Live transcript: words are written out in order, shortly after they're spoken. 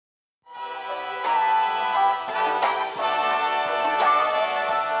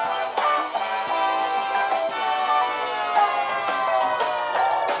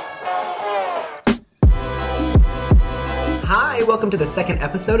welcome to the second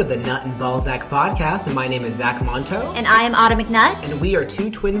episode of the Nut and Balzac podcast. And my name is Zach Monto. And I am Autumn McNutt. And we are two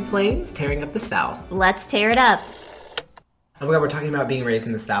twin flames tearing up the South. Let's tear it up. Oh my God, we're talking about being raised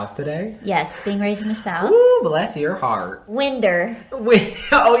in the South today? Yes, being raised in the South. Ooh, bless your heart. Winder.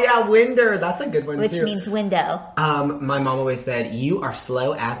 Oh yeah, winder. That's a good one Which too. means window. My mom always said, you are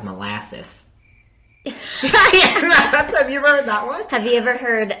slow as molasses. Have you ever heard that one? Have you ever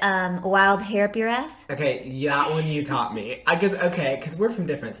heard wild hair up your ass? Okay, that one you taught me. Because we're from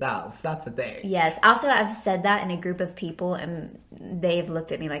different Souths. That's the thing. Yes. Also, I've said that in a group of people, and they've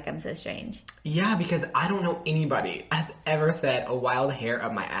looked at me like I'm so strange. Yeah, because I don't know anybody has ever said a wild hair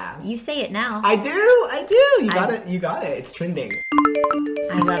up my ass. You say it now. I do. You got it. It's trending.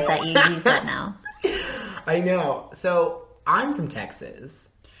 I love that you use that now. I know. So, I'm from Texas.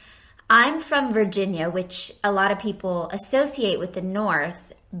 I'm from Virginia, which a lot of people associate with the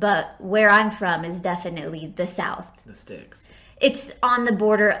North, but where I'm from is definitely the South. The sticks. It's on the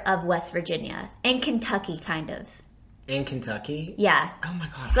border of West Virginia and Kentucky, kind of. And Kentucky? Yeah. Oh my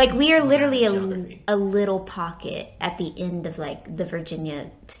God. Like, we are literally a little pocket at the end of, like, the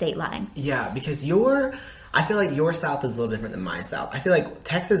Virginia state line. Yeah, because I feel like your South is a little different than my South. I feel like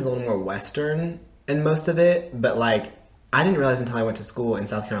Texas is a little more Western in most of it, but, like, I didn't realize until I went to school in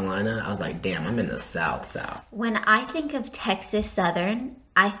South Carolina, I was like, damn, I'm in the South. When I think of Texas Southern,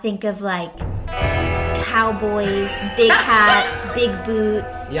 I think of, like, cowboys, big hats, big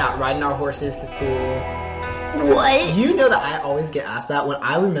boots. Yeah, riding our horses to school. What? You know that I always get asked that. When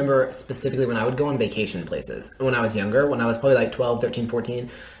I remember specifically when I would go on vacation places, when I was younger, when I was probably like 12, 13, 14,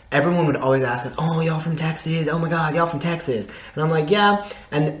 everyone would always ask us, oh, y'all from Texas? Oh my God, y'all from Texas? And I'm like, yeah.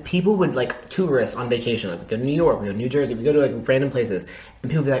 And people would, like, tourists on vacation, like, we go to New York, we go to New Jersey, we go to, like, random places. And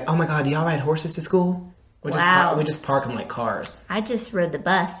people would be like, oh my God, do y'all ride horses to school? Wow. We just park them like cars. I just rode the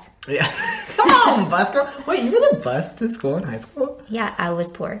bus. Yeah. Come on, bus girl. Wait, you rode the bus to school in high school? Yeah, I was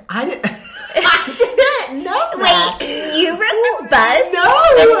poor. I didn't know that. Wait, you rode the bus? No.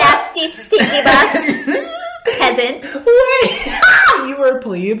 The nasty, stinky bus? Peasant. Wait, you were a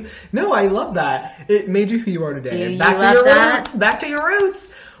plebe. No, I love that. It made you who you are today. Do Back you to love your that? roots. Back to your roots.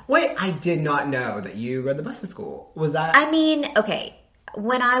 Wait, I did not know that you rode the bus to school. Was that? I mean, okay.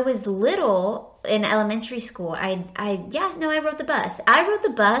 When I was little in elementary school, I rode the bus. I rode the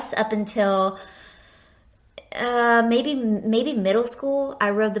bus up until maybe middle school.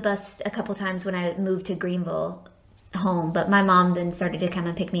 I rode the bus a couple times when I moved to Greenville home, but my mom then started to come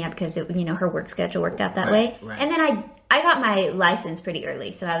and pick me up because her work schedule worked out that way. Right. And then I got my license pretty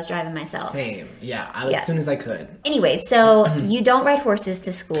early, so I was driving myself. Same. Yeah, as soon as I could. Anyway, so you don't ride horses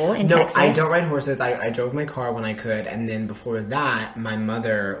to school in Texas? No, I don't ride horses. I drove my car when I could, and then before that, my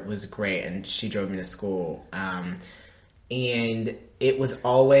mother was great, and she drove me to school. And it was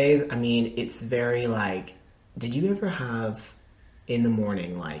always, it's very like, did you ever have in the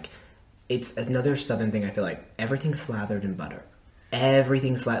morning, like, it's another Southern thing, I feel like, everything's slathered in butter.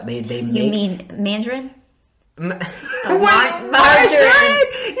 Everything's slathered. They make... You mean Mandarin? Margarine! Margarine!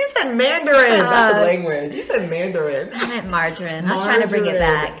 You said Mandarin! That's a language. You said Mandarin. I meant margarine. I was trying to bring it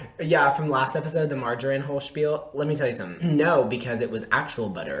back. Yeah, from last episode, the margarine whole spiel. Let me tell you something. No, because it was actual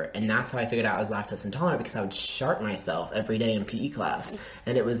butter, and that's how I figured out I was lactose intolerant, because I would shart myself every day in PE class,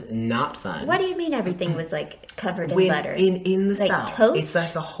 and it was not fun. What do you mean everything was, like, covered in butter? In the like South. Toast? It's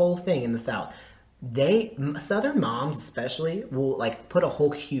like the whole thing in the South. Southern moms especially will, like, put a whole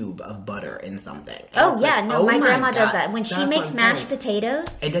cube of butter in something. Oh, yeah. My grandma does that. When she makes mashed saying.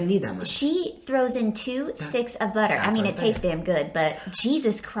 Potatoes, It doesn't need that much. she throws in 2 sticks of butter. It tastes damn good, but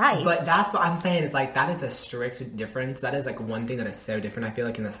Jesus Christ. But that's what I'm saying. Is like, that is a strict difference. That is, like, one thing that is so different, I feel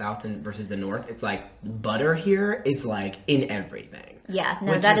like, in the South versus the North. It's like, butter here is, like, in everything. Yeah,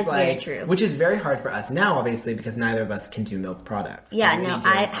 no, that is very true. Which is very hard for us now, obviously, because neither of us can do milk products. Yeah, no,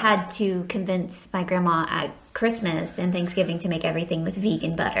 I had to convince my grandma at Christmas and Thanksgiving to make everything with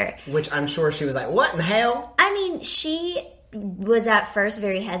vegan butter. Which I'm sure she was like, what in the hell? She was at first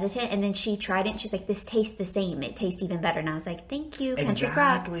very hesitant, and then she tried it, and she's like, this tastes the same. It tastes even better. And I was like, thank you, Country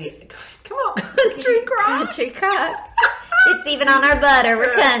Crock. Come on, Country Crock. Country Crock. It's even on our butter.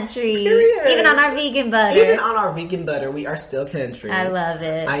 We're country. Period. Even on our vegan butter. Even on our vegan butter, we are still country. I love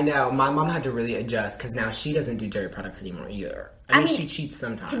it. I know. My mom had to really adjust, because now she doesn't do dairy products anymore either. She cheats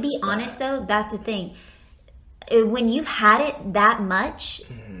sometimes. To be honest, though, that's the thing. When you've had it that much,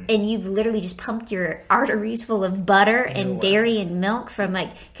 and you've literally just pumped your arteries full of butter and dairy and milk from, like,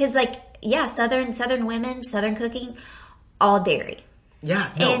 because, like, yeah, Southern women, Southern cooking, all dairy.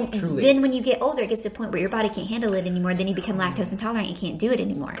 Yeah, no, and truly. Then when you get older, it gets to a point where your body can't handle it anymore. Then you become lactose intolerant. You can't do it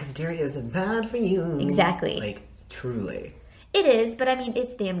anymore. Because dairy is bad for you. Exactly. Like, truly. It is, but I mean,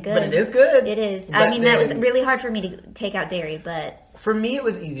 it's damn good. But it is good. It is. But I mean, that was really hard for me to take out dairy, but... For me, it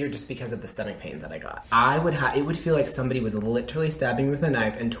was easier just because of the stomach pains that I got. It would feel like somebody was literally stabbing me with a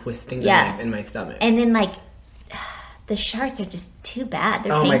knife and twisting the knife in my stomach. And then, like, the shards are just too bad.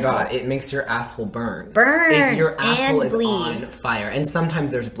 They're painful. My God, it makes your asshole burn. Your asshole is on fire. And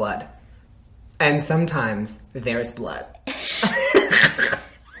sometimes there's blood. And sometimes there's blood.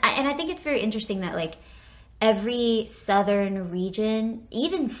 And I think it's very interesting that, like, every southern region,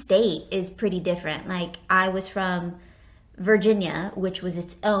 even state, is pretty different. Like, I was from Virginia, which was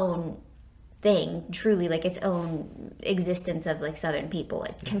its own thing, truly, like, its own existence of, like, southern people.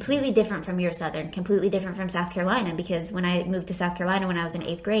 It's completely different from your southern, completely different from South Carolina, because when I moved to South Carolina when I was in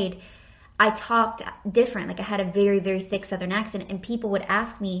 8th grade, I talked different. Like, I had a very, very thick southern accent, and people would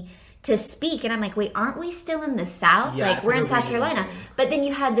ask me to speak, and I'm like, wait, aren't we still in the South? Yeah, like, we're in South Carolina. But then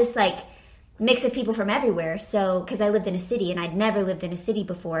you had this, like, mix of people from everywhere. So, because I lived in a city, and I'd never lived in a city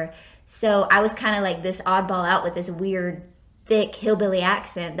before. So, I was kind of like this oddball out with this weird, thick hillbilly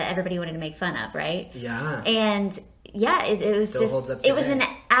accent that everybody wanted to make fun of, right? Yeah. And, yeah, it was just, it was an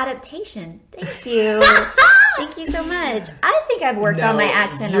adaptation. Thank you. Thank you so much. I think I've worked on my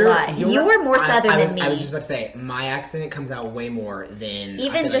accent a lot. You're more southern than me. I was just about to say, my accent comes out way more than...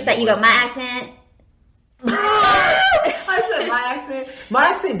 Even just that you go, my accent... I said my accent. My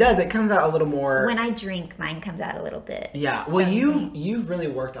accent does. It comes out a little more... When I drink, mine comes out a little bit. Yeah. Well, you've really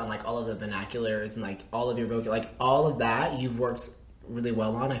worked on, like, all of the vernaculars and, like, all of your vocab... Like, all of that you've worked really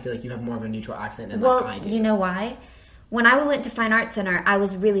well on. I feel like you have more of a neutral accent than like I do. You know why? When I went to Fine Arts Center, I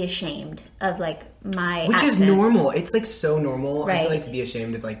was really ashamed of, like, my accent. Which is normal. It's, like, so normal. Right. I feel like to be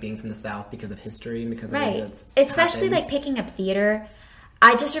ashamed of, like, being from the South because of history and because of that's especially, happens. Like, picking up theater.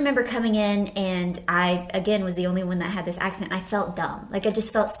 I just remember coming in, and I, again, was the only one that had this accent, and I felt dumb. Like, I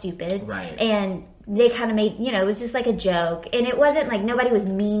just felt stupid. Right. And they kind of made, it was just like a joke. And it wasn't like, nobody was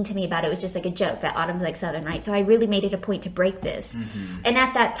mean to me about it. It was just like a joke that Autumn's like Southern, right? So I really made it a point to break this. Mm-hmm. And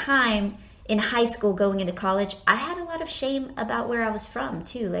at that time, in high school, going into college, I had a lot of shame about where I was from,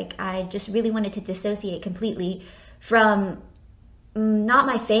 too. Like, I just really wanted to dissociate completely from not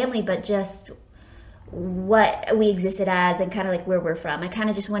my family, but just what we existed as and kind of like where we're from. I kind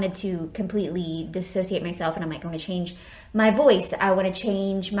of just wanted to completely dissociate myself, and I'm like, I want to change my voice. I want to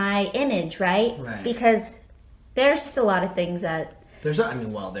change my image, right? Because there's just a lot of things that... There's a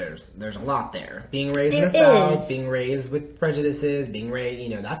lot there. Being raised in the South, being raised with prejudices, being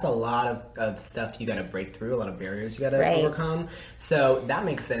raised, that's a lot of stuff you got to break through, a lot of barriers you got to overcome. So that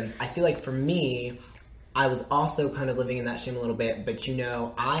makes sense. I feel like for me, I was also kind of living in that shame a little bit, but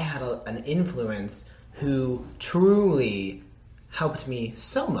I had an influence who truly helped me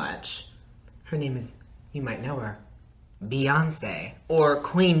so much. Her name is, you might know her, Beyonce, or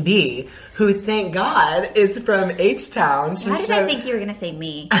Queen Bee, who, thank God, is from H-Town. Why did I think you were going to say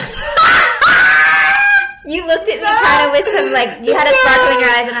me? You looked at me kind of with some, like, you had a sparkle in your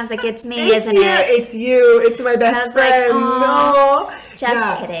eyes, and I was like, it's me, isn't it? It's you. It's my best friend. Like, no.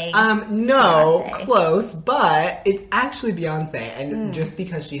 Just kidding. No, Beyonce. Close, but it's actually Beyonce. And just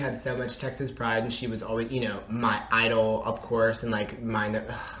because she had so much Texas pride, and she was always, my idol, of course, and, like, mine...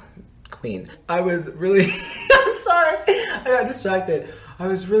 Queen. I was really... I'm sorry. I got distracted. I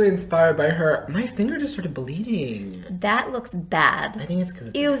was really inspired by her. My finger just started bleeding. That looks bad. I think it's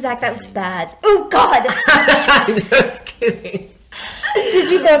because... Ew, Zach, that looks bad. Oh, God! I'm just kidding. Did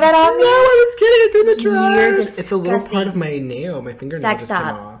you throw that on me? No, I was kidding. It's in the trash. You're disgusting. It's a little part of my nail. My fingernail Zach, just came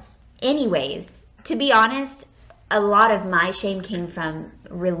off. Anyways, to be honest, a lot of my shame came from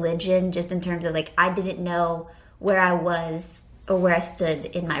religion, just in terms of, like, I didn't know where I was or where I stood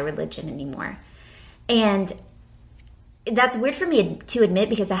in my religion anymore. And that's weird for me to admit,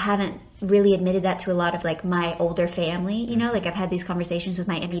 because I haven't really admitted that to a lot of, like, my older family, like, I've had these conversations with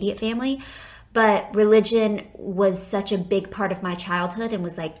my immediate family, but religion was such a big part of my childhood and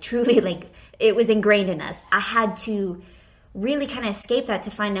was, like, truly, like, it was ingrained in us. I had to really kind of escape that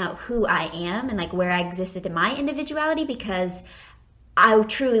to find out who I am and, like, where I existed in my individuality, because I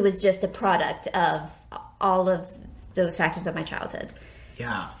truly was just a product of all of those factors of my childhood.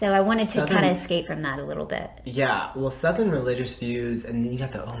 Yeah. So I wanted to kind of escape from that a little bit. Yeah. Well, Southern religious views, and then you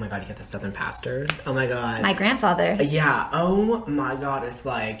got the Southern pastors. Oh my God. My grandfather. Yeah. Oh my God. It's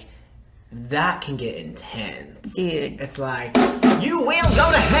like, that can get intense. Dude. It's like, you will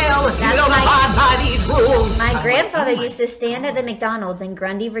go to hell if you don't abide by these rules. My grandfather used to stand at the McDonald's in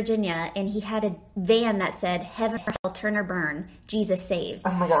Grundy, Virginia, and he had a van that said, heaven or hell, turn or burn, Jesus saves.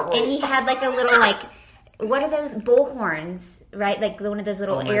 Oh my God. And he had, like, a little, like, what are those bullhorns, right? Like one of those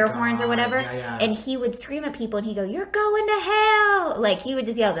little air horns or whatever. Yeah. And he would scream at people and he'd go, "You're going to hell!" Like he would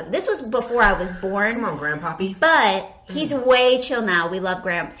just yell at them. This was before I was born. Come on, Grandpappy. But he's way chill now. We love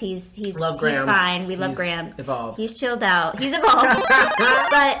Gramps. He's fine. We love Gramps. Evolved. He's chilled out. He's evolved.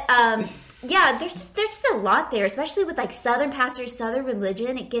 But yeah, there's just a lot there, especially with like Southern pastors, Southern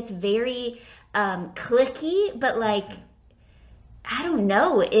religion. It gets very cliquey, but like I don't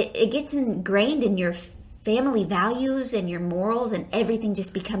know. It gets ingrained in your family values and your morals, and everything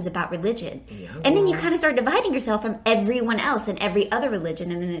just becomes about religion. Yeah, and then you kind of start dividing yourself from everyone else and every other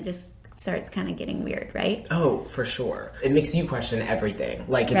religion, and then it just starts kind of getting weird, right? Oh, for sure. It makes you question everything.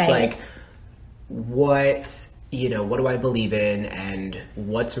 Like, it's like, what do I believe in, and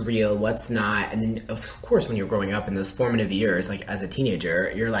what's real, what's not? And then, of course, when you're growing up in those formative years, like as a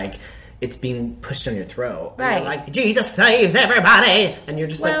teenager, you're like, it's being pushed on your throat. Right. And you're like, Jesus saves everybody. And you're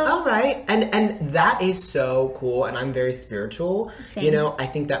just like, all right. And that is so cool. And I'm very spiritual. Same. You know, I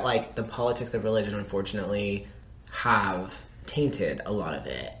think that like the politics of religion, unfortunately, have tainted a lot of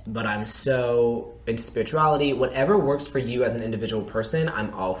it. But I'm so into spirituality. Whatever works for you as an individual person,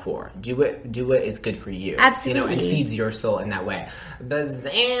 I'm all for. Do what is good for you. Absolutely. And feeds your soul in that way. But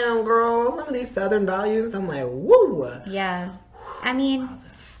damn, girl, some of these Southern values, I'm like, woo. Yeah. I mean...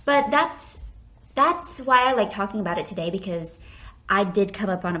 But that's why I like talking about it today, because I did come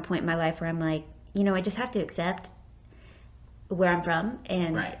up on a point in my life where I'm like, I just have to accept where I'm from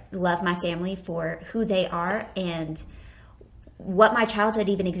and love my family for who they are and what my childhood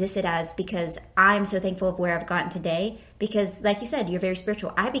even existed as, because I'm so thankful of where I've gotten today. Because like you said, you're very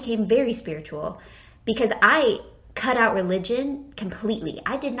spiritual. I became very spiritual because I cut out religion completely.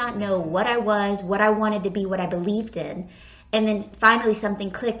 I did not know what I was, what I wanted to be, what I believed in. And then finally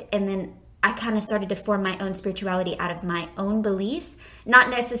something clicked, and then I kind of started to form my own spirituality out of my own beliefs, not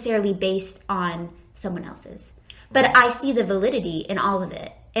necessarily based on someone else's. But I see the validity in all of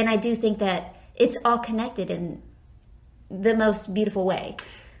it. And I do think that it's all connected in the most beautiful way.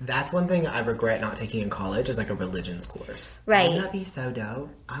 That's one thing I regret not taking in college, is like a religions course. Right. Wouldn't that be so dope?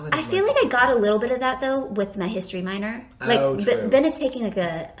 I feel like I got a little bit of that, though, with my history minor. Like, true. Bennett's taking like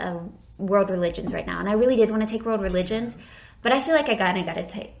a world religions right now, and I really did want to take world religions. But I feel like I got a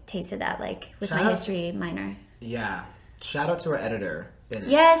taste of that, like, with my history minor. Yeah. Shout out to our editor, Bennett.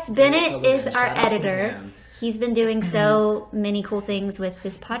 Yes, Bennett is our editor. He's been doing so many cool things with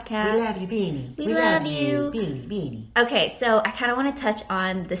this podcast. We love you, Beanie. We love you. Beanie. Okay, so I kind of want to touch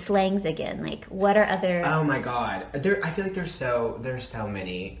on the slangs again. Like, what are other... Oh, my God. I feel like there's so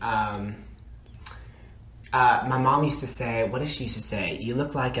many. My mom used to say... What did she used to say? You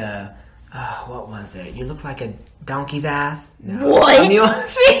look like a... what was it? You look like a donkey's ass. No. What? I mean,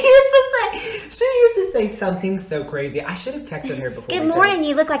 she used to say something so crazy. I should have texted her before. Good morning.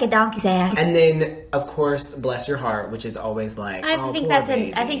 You look like a donkey's ass. And then, of course, bless your heart, which is always like, I think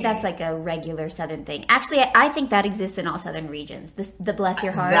that's like a regular Southern thing. Actually, I think that exists in all Southern regions. The bless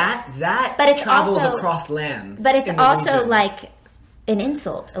your heart. That but it's travels also, across lands. But it's also like an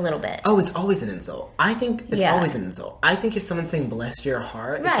insult a little bit. Oh, it's always an insult. I think it's always an insult. I think if someone's saying bless your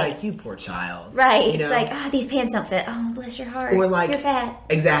heart, it's like, you poor child. Right. It's like, these pants don't fit. Oh, bless your heart. Or like, you're fat.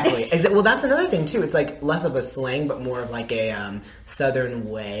 Exactly. Well, that's another thing too. It's like less of a slang, but more of like a Southern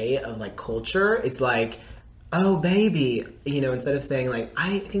way of like culture. It's like, oh baby, instead of saying like,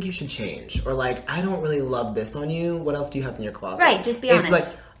 I think you should change, or like, I don't really love this on you. What else do you have in your closet? Right. Just be honest. It's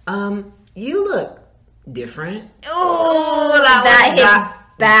like, you look different. Oh, that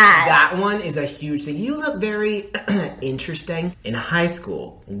hits bad. That one is a huge thing. You look very interesting. In high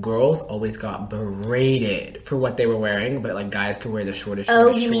school, girls always got berated for what they were wearing, but like guys could wear the shortest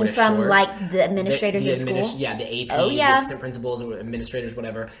shorts. Oh, you mean from shorts. Like the administrators at school? Yeah, the AP, assistant principals, or administrators,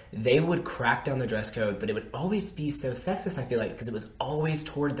 whatever. They would crack down the dress code, but it would always be so sexist, I feel like, because it was always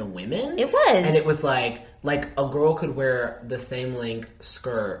toward the women. It was. And it was like a girl could wear the same length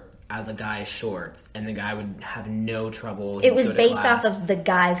skirt as a guy's shorts, and the guy would have no trouble. It was based off of the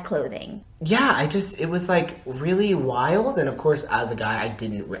guy's clothing. Yeah, it was like really wild. And of course, as a guy, I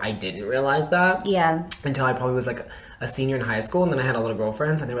didn't realize that. Yeah. Until I probably was like a senior in high school, and then I had a lot of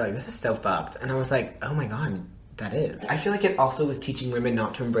girlfriends, and they were like, "This is so fucked," and I was like, "Oh my God, that is." I feel like it also was teaching women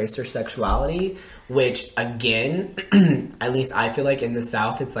not to embrace their sexuality, which again, at least I feel like in the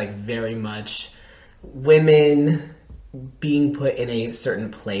South, it's like very much women being put in a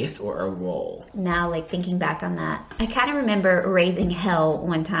certain place or a role. Now, like, thinking back on that, I kind of remember raising hell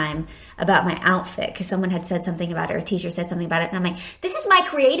one time about my outfit, because someone had said something about it, or a teacher said something about it, and I'm like, this is my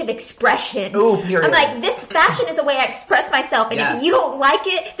creative expression. Ooh, period. I'm like, this fashion is the way I express myself, and if you don't like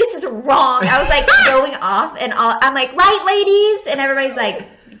it, this is wrong. I was like going off, and I'm like, right, ladies? And everybody's like,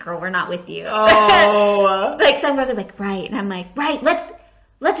 girl, we're not with you. Oh. Like some girls are like, right. And I'm like, right, let's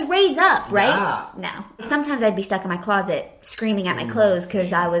raise up, right? Yeah. No. Sometimes I'd be stuck in my closet screaming at my clothes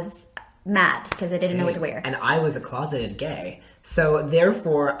because I was mad because I didn't know what to wear. And I was a closeted gay. So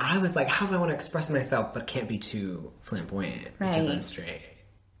therefore, I was like, how do I want to express myself but can't be too flamboyant because I'm straight?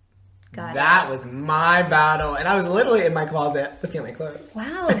 That was my battle. And I was literally in my closet looking at my clothes.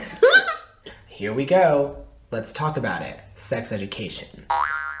 Wow. Here we go. Let's talk about it. Sex education.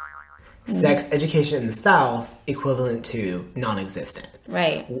 Sex education in the South equivalent to non-existent.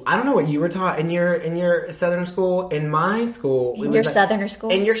 Right. I don't know what you were taught in your Southern school. In my school, in your Southern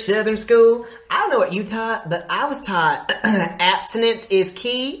school. In your Southern school, I don't know what you taught, but I was taught abstinence is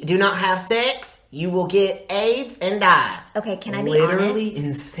key. Do not have sex. You will get AIDS and die. Okay, can I be Literally honest?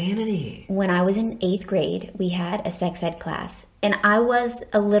 Insanity. When I was in 8th grade, we had a sex ed class, and I was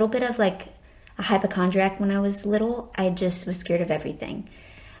a little bit of like a hypochondriac when I was little. I just was scared of everything.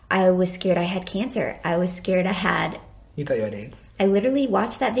 I was scared I had cancer. I was scared I had... You thought you had AIDS? I literally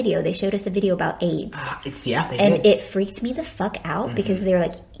watched that video. They showed us a video about AIDS. They and did. It freaked me the fuck out because they were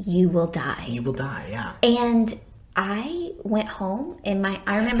like, you will die. You will die, yeah. And I went home and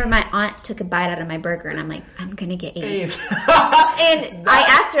I remember my aunt took a bite out of my burger and I'm like, I'm going to get AIDS. And I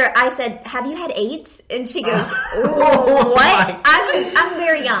asked her, I said, have you had AIDS? And she goes, what? I'm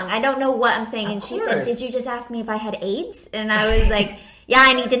very young. I don't know what I'm saying. And she said, did you just ask me if I had AIDS? And I was like, yeah,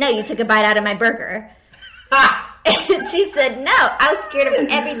 I need to know. You took a bite out of my burger. And she said, no. I was scared of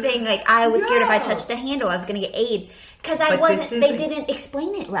everything. Like, I was scared if I touched the handle, I was going to get AIDS. Because they didn't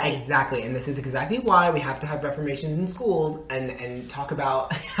explain it right. Exactly. And this is exactly why we have to have reformations in schools and talk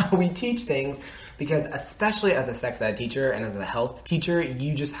about how we teach things. Because especially as a sex ed teacher and as a health teacher,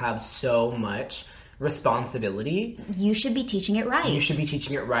 you just have so much responsibility. You should be teaching it right. You should be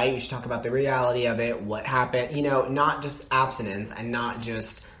teaching it right. You should talk about the reality of it, what happened, not just abstinence and not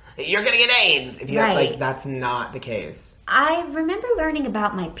just, you're going to get AIDS. If you have, that's not the case. I remember learning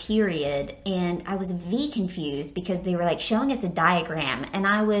about my period and I was confused because they were like showing us a diagram and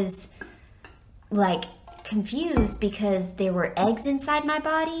I was like confused because there were eggs inside my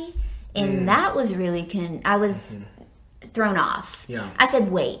body and that was really, I was thrown off. Yeah. I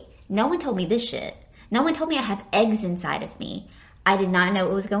said, wait, no one told me this shit. No one told me I have eggs inside of me. I did not know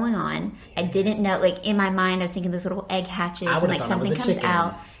what was going on. I didn't know, like, in my mind, I was thinking this little egg hatches and, like, something comes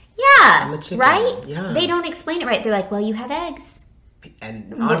out. Yeah, right? Yeah. They don't explain it right. They're like, well, you have eggs.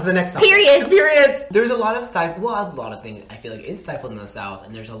 And on to the next topic. Period. There's a lot of a lot of things I feel like is stifled in the South,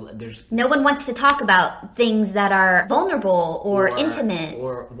 and there's no one wants to talk about things that are vulnerable or intimate.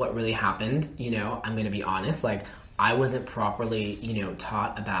 Or what really happened, I'm going to be honest, like, I wasn't properly,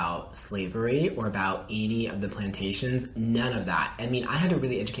 taught about slavery or about any of the plantations. None of that. I mean, I had to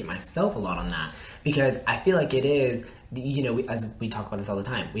really educate myself a lot on that because I feel like it is, as we talk about this all the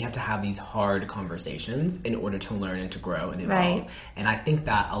time, we have to have these hard conversations in order to learn and to grow and evolve. Right. And I think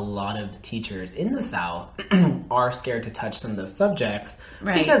that a lot of teachers in the South are scared to touch some of those subjects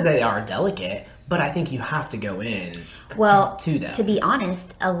because they are delicate. But I think you have to go in to them. To be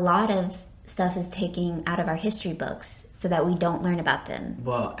honest, a lot of stuff is taking out of our history books so that we don't learn about them.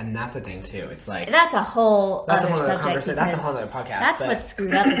 Well, and that's a thing too. It's like that's a whole other subject. That's a whole other podcast. That's what's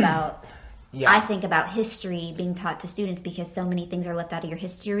screwed up about. I think about history being taught to students because so many things are left out of your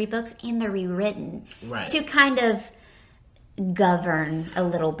history books and they're rewritten to kind of govern a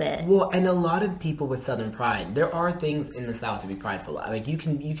little bit. Well, and a lot of people with Southern pride, there are things in the South to be prideful of. Like you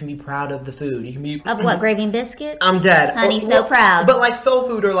can be proud of the food. You can be of what, gravy and biscuits? I'm dead, honey. So proud. But like soul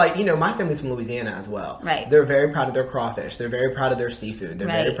food, or like my family's from Louisiana as well. Right. They're very proud of their crawfish. They're very proud of their seafood. They're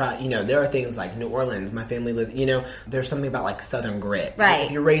very proud. There are things like New Orleans. My family lives. There's something about like Southern grit. Right.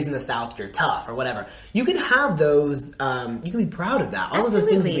 If you're raised in the South, you're tough or whatever. You can have those. You can be proud of that. All of those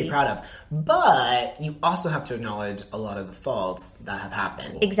things to be proud of. But you also have to acknowledge a lot of the faults that have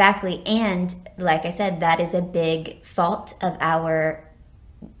happened. Exactly. And like I said, that is a big fault of our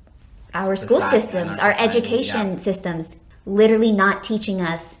school systems, our education systems, literally not teaching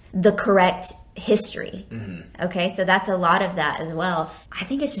us the correct history. Mm-hmm. Okay, so that's a lot of that as well. I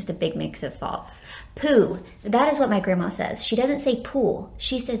think it's just a big mix of faults. Poo. That is what my grandma says. She doesn't say pool.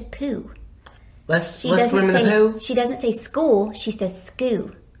 She says poo. Let's swim in the poo. She doesn't say school. She says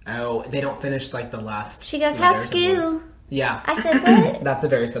skoo. Oh, they don't finish like the last. She goes, how's skoo? Yeah. I said, what? That's a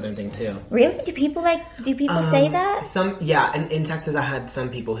very Southern thing too. Really? Do people say that? In Texas I had some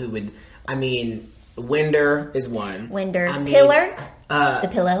people who would, Winder is one. Pillar? The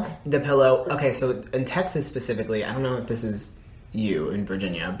pillow. The pillow. Okay, so in Texas specifically, I don't know if this is you in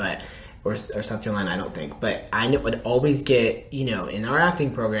Virginia, but or South Carolina, I don't think. But I would always get, in our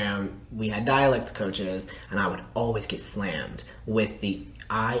acting program, we had dialect coaches, and I would always get slammed with the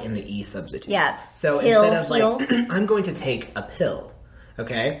I and the E substitute. Yeah. So instead of I'm going to take a pill,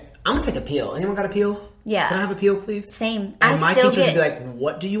 okay? I'm going to take a peel. Anyone got a peel? Yeah. Can I have a peel, please? Same. And my teachers would be like,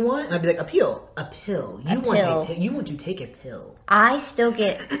 what do you want? And I'd be like, a pill. A pill. You want to take a pill. I still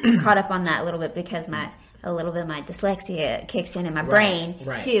get caught up on that a little bit because a little bit of my dyslexia kicks in my brain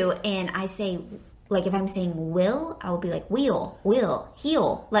too. And I say, like, if I'm saying will, I will be like will,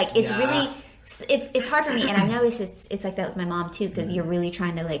 heel. Like, it's really, it's hard for me. And I know it's like that with my mom too, because you're really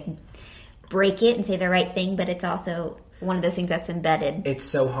trying to like break it and say the right thing, but it's also one of those things that's embedded. It's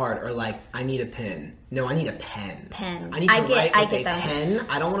so hard. Or like, I need a pen. No, I need a pen. Pen. I need to write with a pen.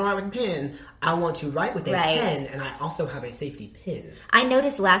 I don't want to write with a pen. I want to write with a pen, and I also have a safety pin. I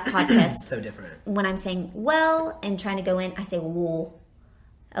noticed last podcast. So different. When I'm saying well and trying to go in, I say wool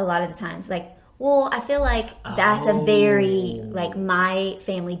a lot of the times. Like, wool, I feel like that's a very, like, my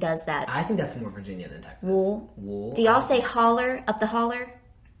family does that. I think that's more Virginia than Texas. Wool. Do y'all say holler, up the holler?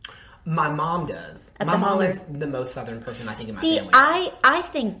 My mom does. My mom is the most Southern person, I think, in my family. See, I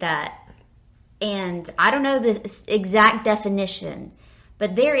think that, and I don't know the exact definition,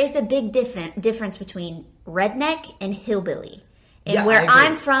 but there is a big difference between redneck and hillbilly. And where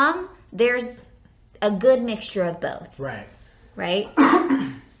I'm from, there's a good mixture of both. Right?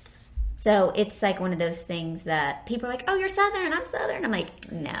 So it's like one of those things that people are like, oh, you're Southern, I'm Southern. I'm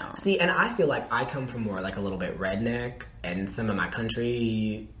like, no. See, and I feel like I come from more like a little bit redneck, and some of my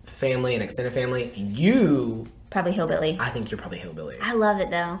country family and extended family. You... Probably hillbilly. I think you're probably hillbilly. I love it,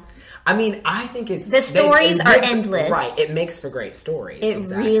 though. I mean, I think it's... The stories are endless. Right. It makes for great stories. It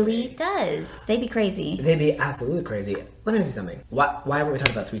really does. They'd be crazy. They'd be absolutely crazy. Let me ask you something. Why haven't we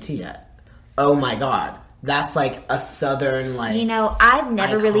talked about sweet tea yet? Oh, my God. That's like a Southern, like... I've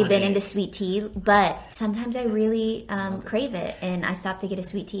never really been into sweet tea, but sometimes I really crave it, and I stop to get a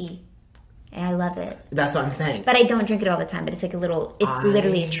sweet tea. And I love it. That's what I'm saying. But I don't drink it all the time, but it's like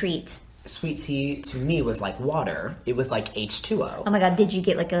literally a treat. Sweet tea, to me, was like water. It was like H2O. Oh my God, did you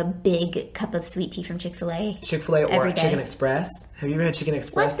get like a big cup of sweet tea from Chick-fil-A? Chick-fil-A or Chicken Express? Have you ever had Chicken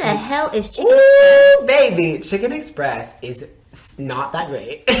Express? What the hell is Chicken Express? Baby, Chicken Express is not that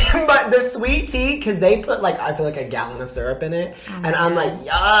great. But the sweet tea, because they put like, I feel like a gallon of syrup in it. And I'm like,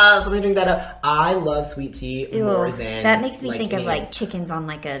 yes, let me drink that up. I love sweet tea more than... That makes me think of like chickens on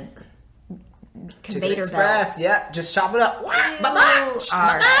like a... Chicken Express, yeah. Just chop it up. Right.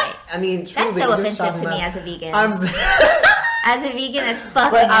 I mean, truly, that's so offensive to me as a vegan. As a vegan, that's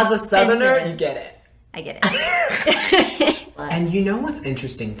fucking But as a Southerner, you get it. I get it. And you know what's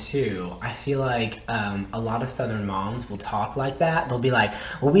interesting, too? I feel like a lot of Southern moms will talk like that. They'll be like,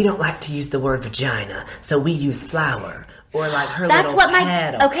 well, we don't like to use the word vagina, so we use flour. Or like her that's little what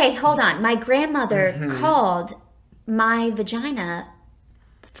pedal. Okay, hold on. My grandmother called my vagina...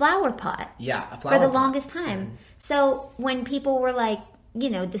 flower pot. Yeah, a flower pot. For the longest time. So when people were like,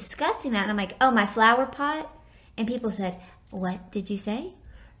 discussing that, and I'm like, oh, my flower pot? And people said, what did you say?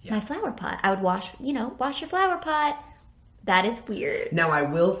 Yeah. My flower pot. I would wash your flower pot. That is weird. Now, I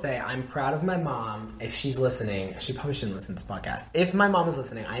will say, I'm proud of my mom. If she's listening, she probably shouldn't listen to this podcast. If my mom is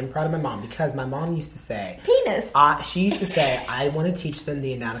listening, I am proud of my mom because my mom used to say... Penis. She used to say, I want to teach them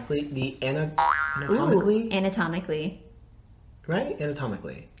anatomically. Anatomically. Right?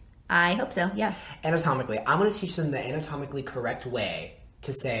 Anatomically. I hope so, yeah. Anatomically. I'm going to teach them the anatomically correct way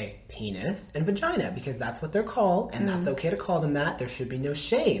to say penis and vagina because that's what they're called, and that's okay to call them that. There should be no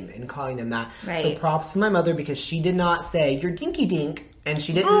shame in calling them that. Right. So props to my mother because she did not say your dinky dink, and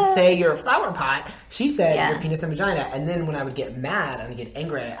she didn't say your flower pot. She said your penis and vagina. And then when I would get mad and get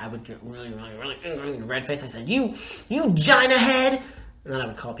angry, I would get really, really, really angry in red face. I said, you gina head. And then I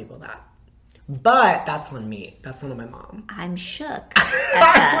would call people that. But that's on me. That's not on my mom. I'm shook at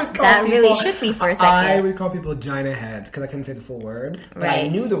that. That really shook me for a second. I would call people gina heads because I couldn't say the full word. But I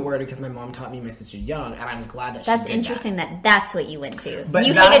knew the word because my mom taught me and my sister young, and I'm glad that that's interesting that's what you went to. But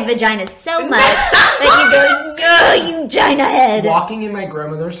you hated vaginas so much that you go, you gina head. Walking in my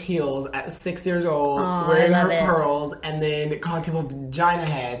grandmother's heels at 6 years old, wearing her pearls, and then calling people gina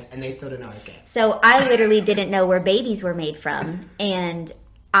heads, and they still didn't know I was gay. So I literally didn't know where babies were made from, and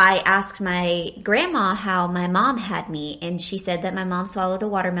I asked my grandma how my mom had me, and she said that my mom swallowed a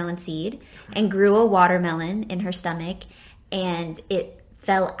watermelon seed and grew a watermelon in her stomach, and it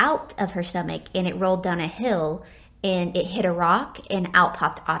fell out of her stomach, and it rolled down a hill, and it hit a rock, and out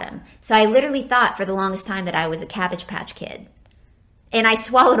popped Autumn. So I literally thought for the longest time that I was a Cabbage Patch Kid. And I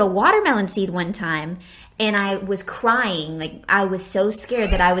swallowed a watermelon seed one time, and I was crying. Like, I was so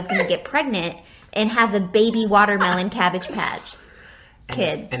scared that I was going to get pregnant and have a baby watermelon Cabbage Patch.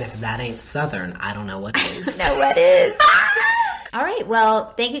 kid. And if that ain't Southern, I don't know what is. know what is. All right.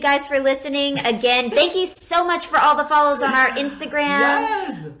 Well, thank you guys for listening. Again, thank you so much for all the follows on our Instagram.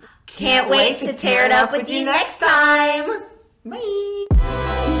 Yes. Can't wait to tear it up with you next time. Bye.